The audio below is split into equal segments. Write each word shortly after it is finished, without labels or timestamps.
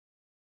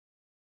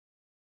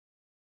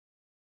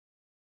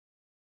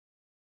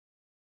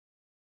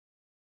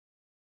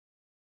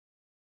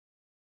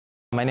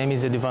My name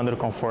is Edivandro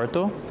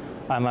Conforto.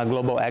 I'm a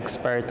global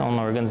expert on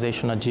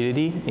organizational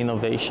agility,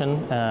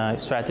 innovation,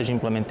 strategy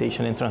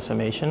implementation and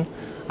transformation.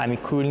 I'm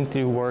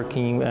currently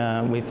working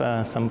with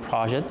some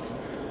projects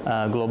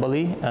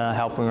globally,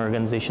 helping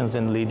organizations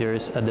and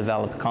leaders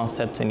develop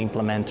concepts and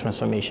implement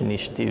transformation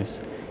initiatives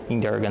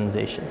in their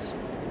organizations.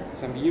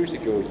 Some years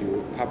ago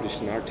you published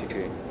an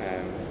article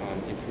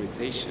on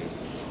improvisation.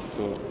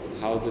 So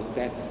how does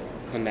that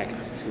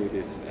connect to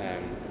this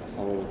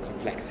whole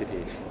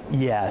complexity?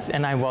 Yes,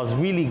 and I was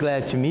really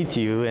glad to meet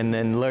you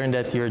and learn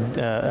that you're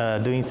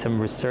doing some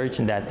research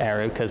in that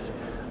area, because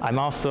I'm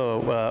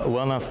also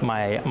one of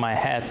my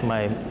hats,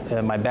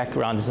 my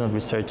background is in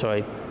research.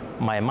 So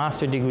my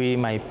master's degree,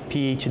 my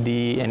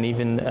PhD, and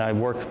even I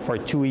worked for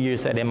 2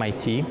 years at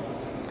MIT,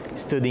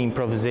 studying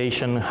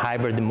improvisation,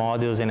 hybrid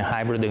models, and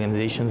hybrid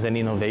organizations and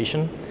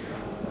innovation.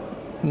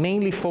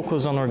 Mainly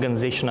focus on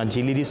organizational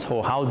agility,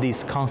 so how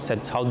these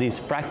concepts, how these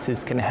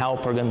practices can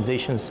help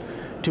organizations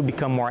to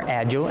become more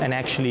agile, and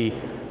actually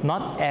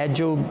not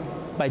agile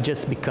by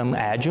just become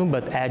agile,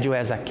 but agile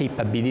as a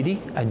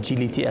capability,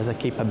 agility as a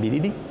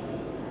capability.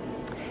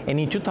 And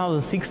in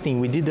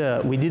 2016, we did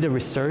a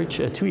research,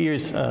 2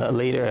 years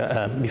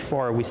later,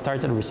 before we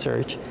started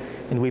research,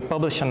 and we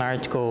published an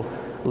article,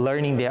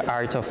 Learning the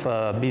Art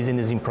of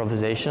Business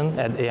Improvisation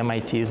at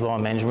MIT's Law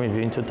and Management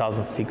Review in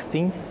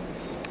 2016.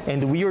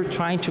 And we are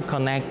trying to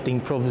connect the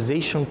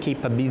improvisation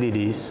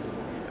capabilities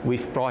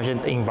with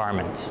project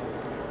environments.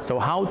 So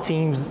how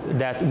teams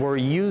that were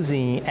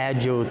using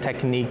agile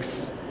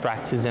techniques,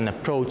 practice, and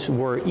approach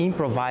were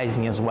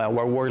improvising as well,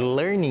 where we're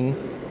learning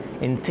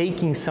and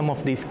taking some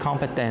of these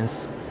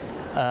competence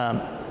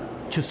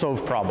to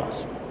solve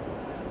problems.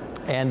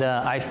 And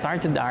I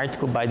started the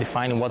article by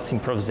defining what's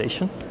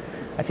improvisation.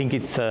 I think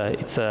it's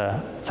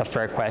a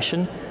fair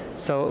question.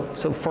 So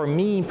for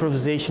me,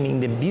 improvisation in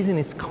the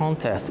business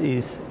context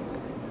is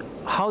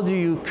how do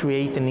you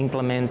create and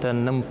implement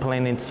an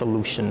unplanned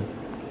solution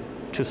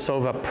to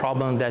solve a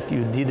problem that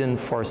you didn't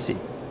foresee.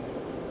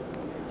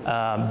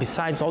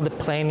 Besides all the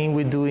planning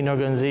we do in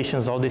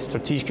organizations, all the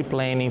strategic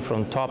planning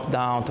from top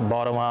down to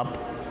bottom up,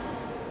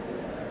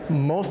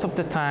 most of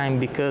the time,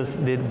 because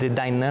the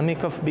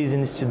dynamic of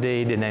business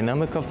today, the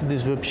dynamic of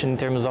disruption in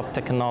terms of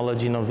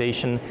technology,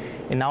 innovation,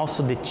 and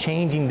also the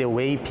change in the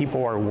way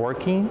people are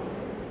working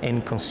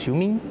and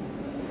consuming,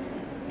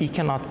 you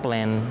cannot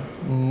plan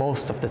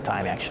most of the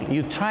time, actually.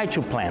 You try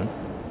to plan,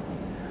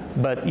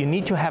 but you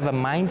need to have a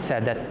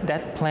mindset that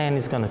that plan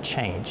is going to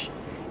change.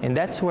 And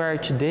that's where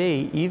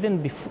today,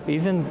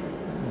 even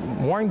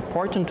more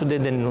important today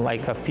than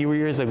like a few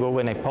years ago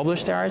when I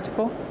published the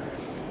article,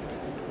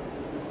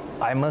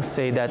 I must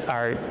say that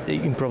our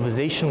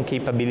improvisation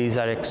capabilities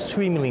are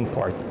extremely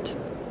important.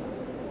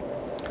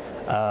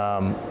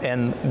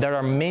 And there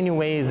are many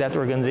ways that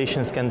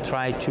organizations can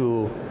try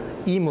to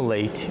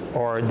emulate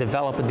or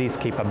develop these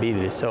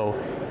capabilities. So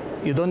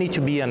you don't need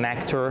to be an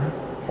actor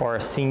or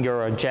a singer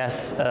or a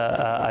jazz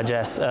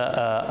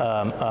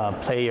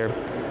player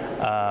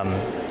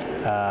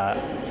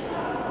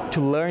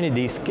to learn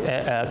these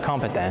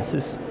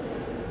competences,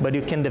 but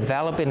you can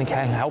develop and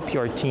can help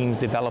your teams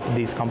develop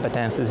these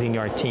competences in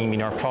your team,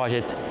 in your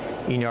projects,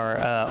 in your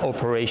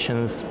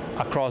operations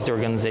across the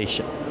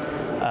organization.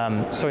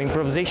 So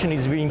improvisation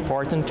is really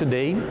important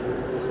today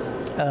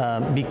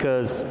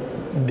because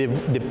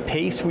the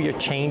pace we are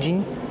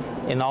changing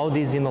and all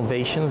these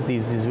innovations,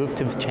 these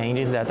disruptive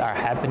changes that are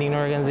happening in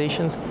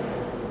organizations,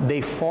 they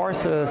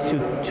force us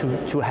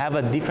to have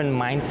a different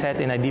mindset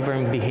and a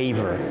different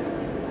behavior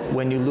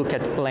when you look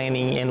at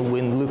planning and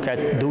when you look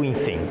at doing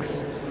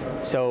things.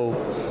 So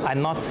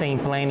I'm not saying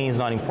planning is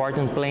not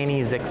important. Planning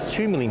is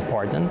extremely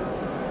important.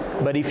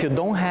 But if you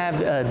don't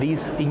have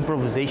these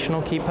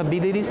improvisational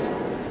capabilities,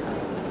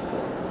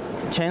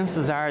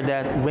 chances are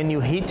that when you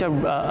hit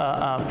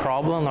a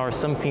problem or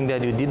something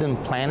that you didn't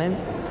plan it,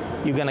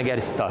 you're going to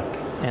get stuck.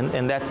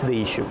 And that's the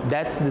issue.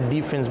 That's the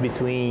difference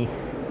between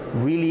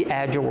really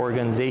agile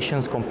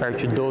organizations compared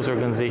to those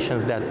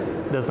organizations that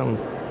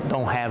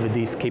don't have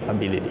this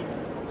capability.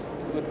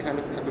 What kind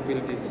of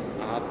capabilities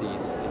are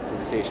these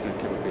improvisational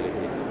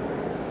capabilities?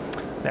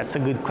 That's a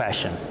good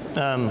question.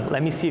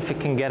 Let me see if I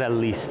can get a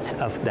list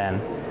of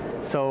them.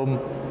 So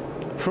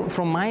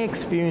from my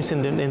experience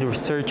in the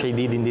research I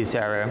did in this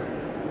area,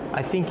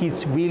 I think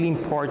it's really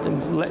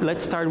important.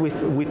 Let's start with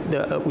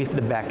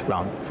the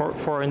background.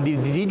 For an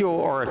individual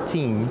or a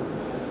team,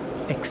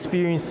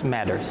 experience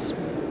matters.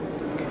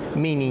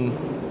 Meaning,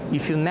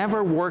 if you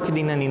never worked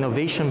in an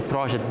innovation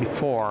project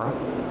before,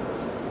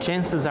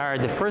 chances are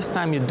the first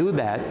time you do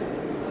that,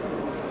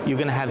 you're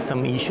going to have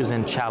some issues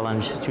and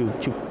challenge to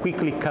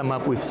quickly come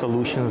up with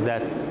solutions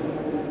that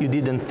you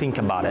didn't think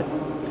about it.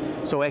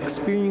 So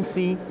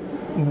experiencing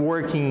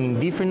working in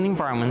different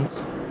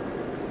environments,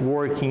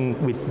 working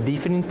with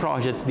different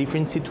projects,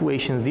 different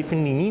situations,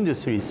 different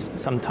industries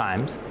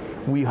sometimes,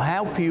 will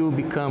help you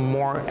become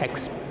more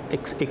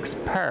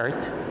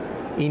expert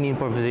in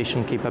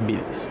improvisation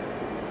capabilities.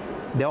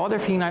 The other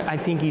thing I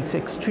think it's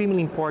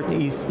extremely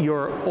important is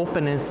your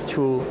openness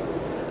to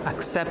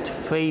accept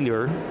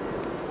failure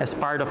as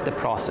part of the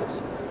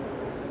process.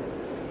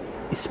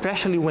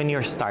 especially when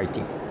you're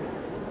starting.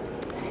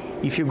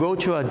 If you go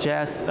to a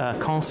jazz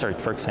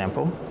concert, for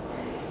example,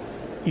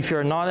 if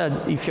you're not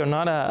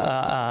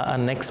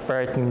an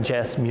expert in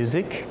jazz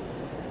music,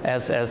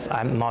 as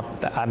I'm not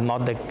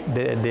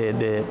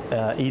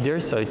either,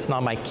 so it's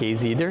not my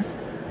case either.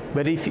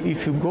 But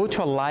if you go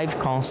to a live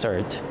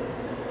concert,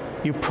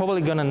 you're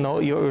probably gonna know,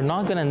 you're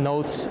not gonna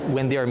notice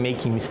when they are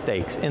making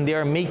mistakes, and they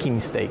are making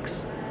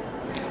mistakes.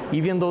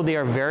 Even though they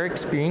are very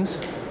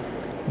experienced,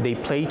 they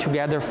play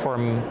together for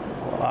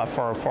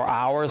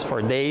hours,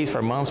 for days,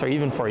 for months, or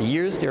even for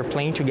years. They're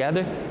playing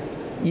together,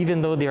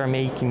 even though they are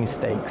making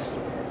mistakes.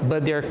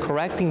 But they're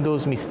correcting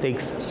those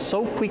mistakes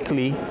so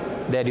quickly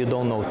that you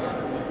don't notice.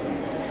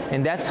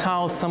 And that's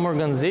how some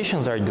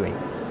organizations are doing.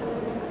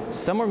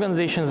 Some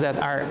organizations that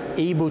are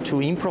able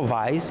to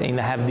improvise and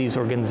have this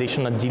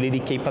organizational agility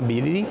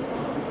capability,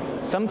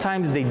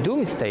 sometimes they do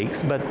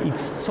mistakes, but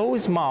it's so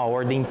small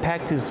or the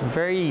impact is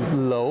very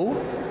low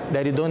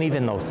that you don't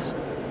even notice.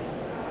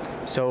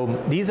 So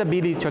this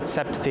ability to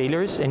accept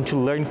failures and to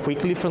learn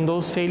quickly from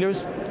those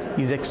failures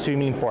is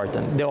extremely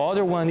important. The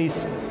other one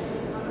is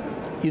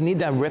you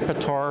need a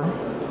repertoire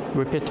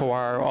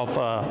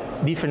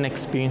of different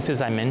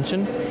experiences I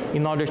mentioned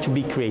in order to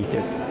be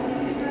creative.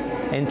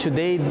 And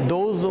today,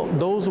 those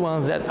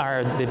ones that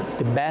are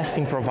the best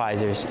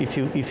improvisers, if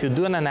you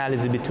do an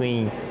analysis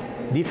between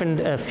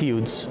different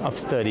fields of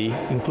study,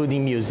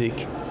 including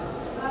music,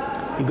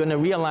 you're going to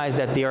realize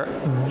that they are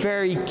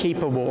very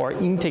capable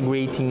of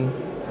integrating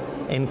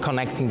and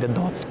connecting the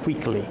dots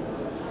quickly.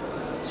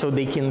 So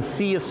they can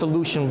see a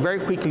solution very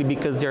quickly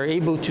because they're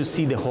able to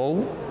see the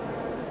whole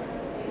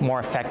more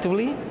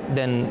effectively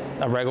than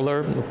a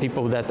regular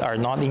people that are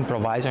not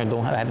improvisers and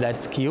don't have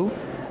that skill.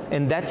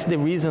 And that's the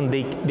reason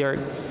they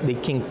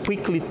can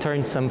quickly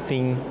turn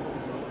something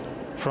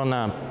from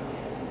a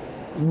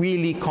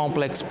really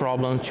complex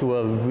problem to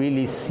a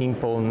really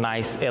simple,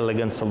 nice,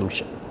 elegant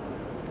solution.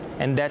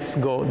 And that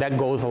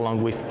goes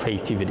along with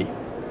creativity.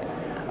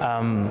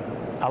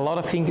 A lot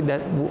of things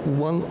that,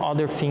 one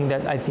other thing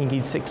that I think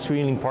is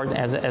extremely important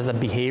as a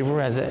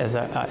behavior, as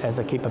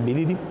a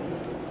capability,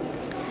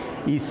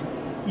 is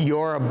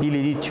your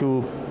ability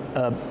to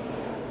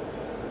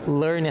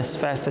learn as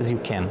fast as you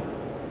can.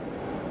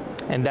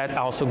 And that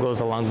also goes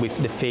along with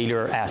the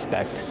failure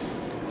aspect.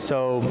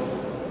 So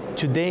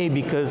today,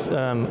 because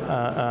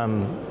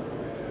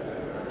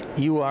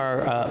you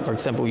are, for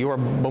example, you are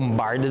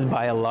bombarded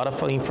by a lot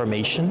of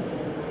information.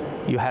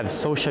 You have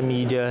social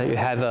media, you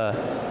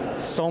have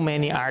so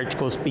many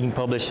articles being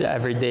published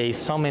every day,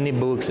 so many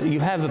books. You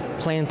have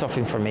plenty of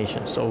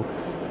information. So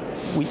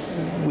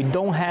we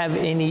don't have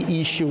any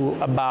issue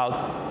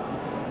about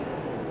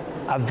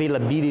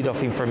availability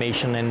of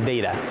information and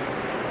data.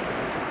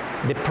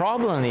 The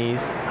problem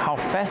is how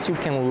fast you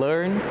can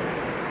learn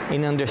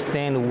and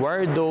understand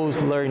where those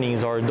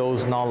learnings or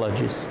those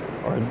knowledges,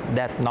 or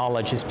that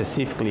knowledge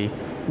specifically,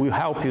 will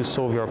help you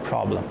solve your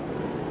problem.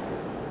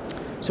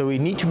 So you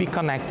need to be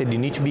connected, you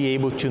need to be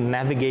able to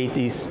navigate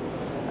this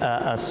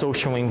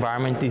social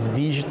environment, this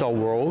digital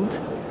world.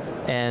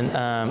 And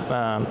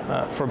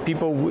for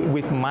people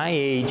with my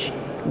age,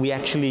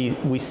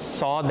 we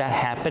saw that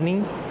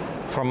happening.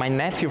 For my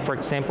nephew, for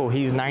example,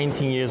 he's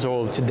 19 years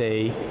old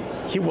today.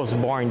 He was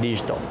born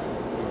digital.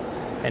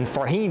 And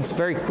for him, it's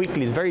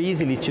very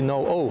easily to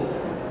know, oh,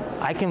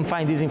 I can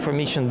find this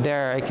information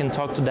there, I can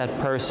talk to that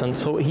person.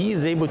 So he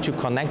is able to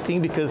connect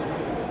things because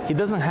he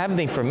doesn't have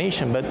the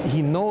information, but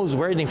he knows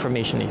where the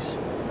information is.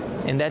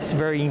 And that's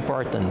very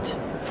important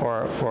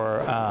for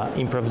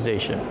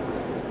improvisation.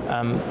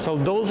 So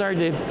those are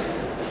the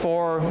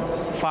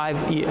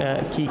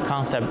 4-5 key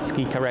concepts,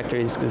 key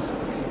characteristics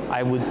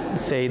I would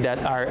say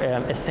that are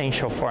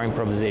essential for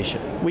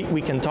improvisation.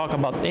 We can talk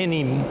about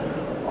any,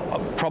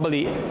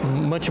 probably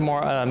much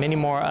more, many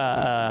more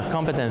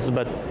competences,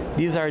 but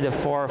these are the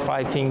 4 or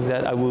 5 things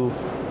that I will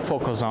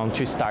focus on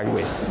to start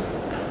with.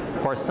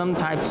 For some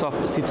types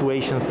of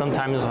situations, some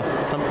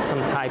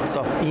types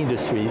of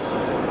industries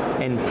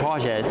and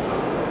projects,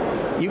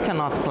 you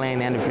cannot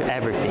plan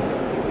everything.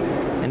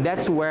 And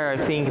that's where I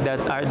think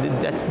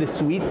that's the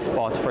sweet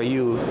spot for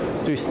you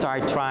to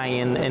start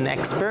trying and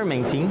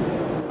experimenting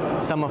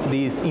some of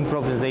these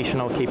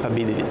improvisational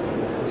capabilities.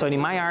 So in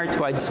my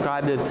article, I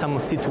described some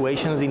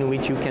situations in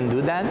which you can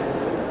do that.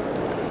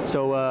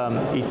 So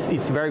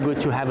it's very good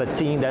to have a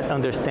team that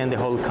understands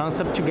the whole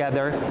concept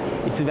together.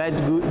 It's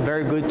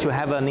very good to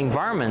have an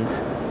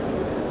environment,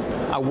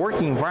 a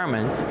working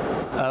environment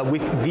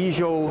with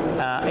visual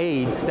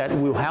aids that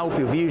will help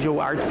you, visual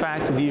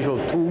artifacts,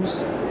 visual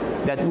tools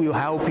that will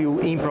help you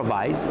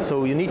improvise.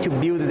 So you need to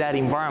build that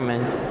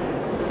environment.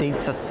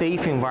 It's a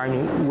safe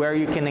environment where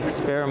you can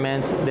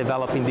experiment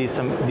developing these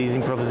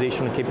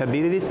improvisational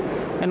capabilities.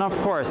 And of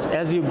course,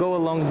 as you go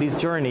along this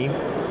journey,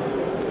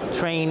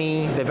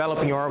 training,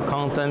 developing your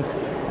content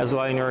as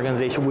well in your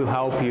organization will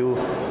help you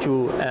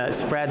to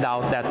spread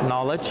out that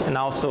knowledge and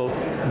also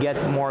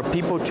get more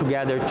people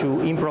together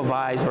to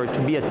improvise or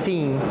to be a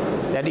team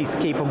that is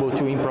capable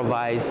to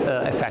improvise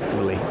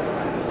effectively.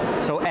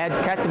 So Ed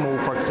Catmull,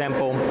 for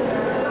example,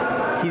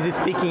 he's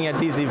speaking at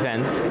this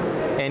event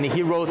and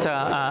he wrote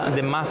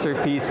the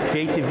masterpiece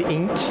Creative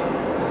Inc.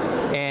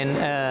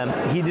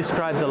 And he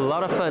described a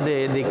lot of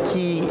the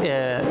key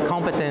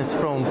competence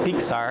from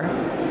Pixar,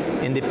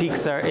 and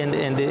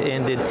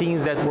the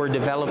teams that were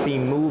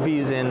developing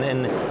movies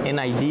and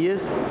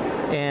ideas.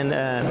 And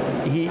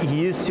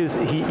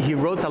he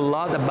wrote a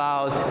lot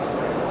about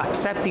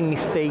accepting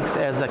mistakes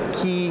as a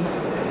key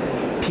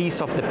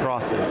piece of the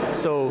process.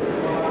 So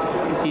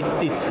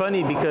it's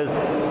funny because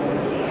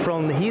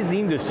from his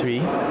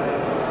industry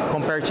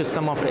compared to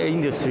some of the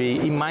industry,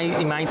 it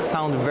might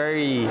sound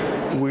very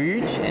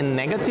weird and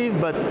negative,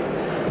 but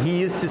he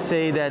used to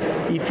say that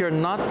if you're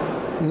not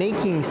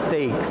making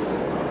mistakes,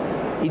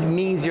 it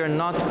means you're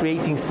not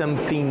creating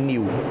something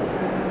new.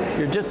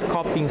 You're just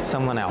copying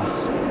someone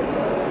else.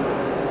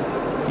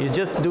 You're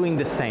just doing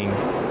the same.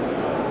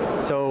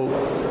 So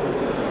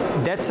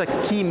that's a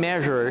key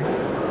measure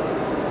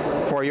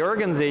for your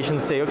organization to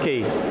say,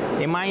 okay,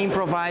 am I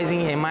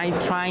improvising? Am I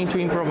trying to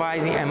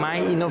improvise? Am I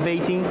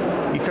innovating?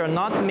 If you're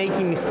not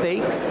making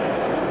mistakes,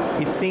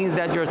 it seems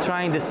that you're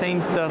trying the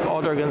same stuff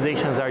other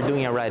organizations are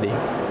doing already.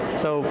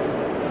 So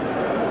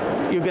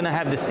you're going to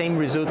have the same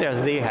result as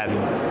they're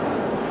having.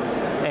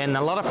 And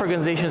a lot of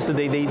organizations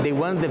today, they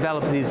want to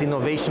develop this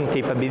innovation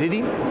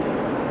capability.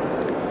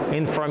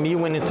 And for me,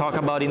 when you talk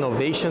about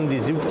innovation,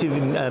 disruptive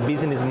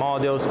business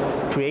models,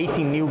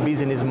 creating new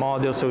business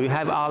models, so we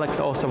have Alex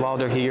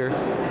Osterwalder here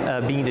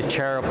being the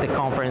chair of the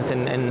conference,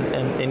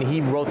 and he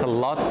wrote a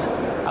lot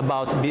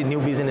about new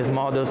business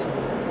models.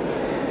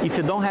 If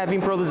you don't have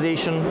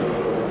improvisation,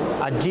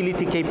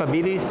 agility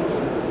capabilities,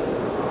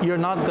 you're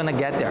not going to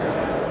get there.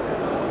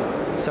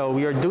 So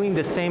we are doing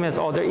the same as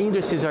other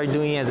industries are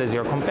doing, as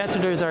your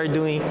competitors are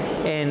doing,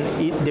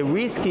 and the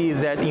risk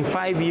is that in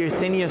 5 years,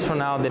 10 years from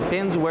now,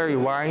 depends where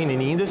you are in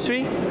an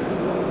industry,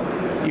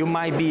 you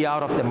might be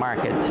out of the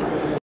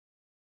market.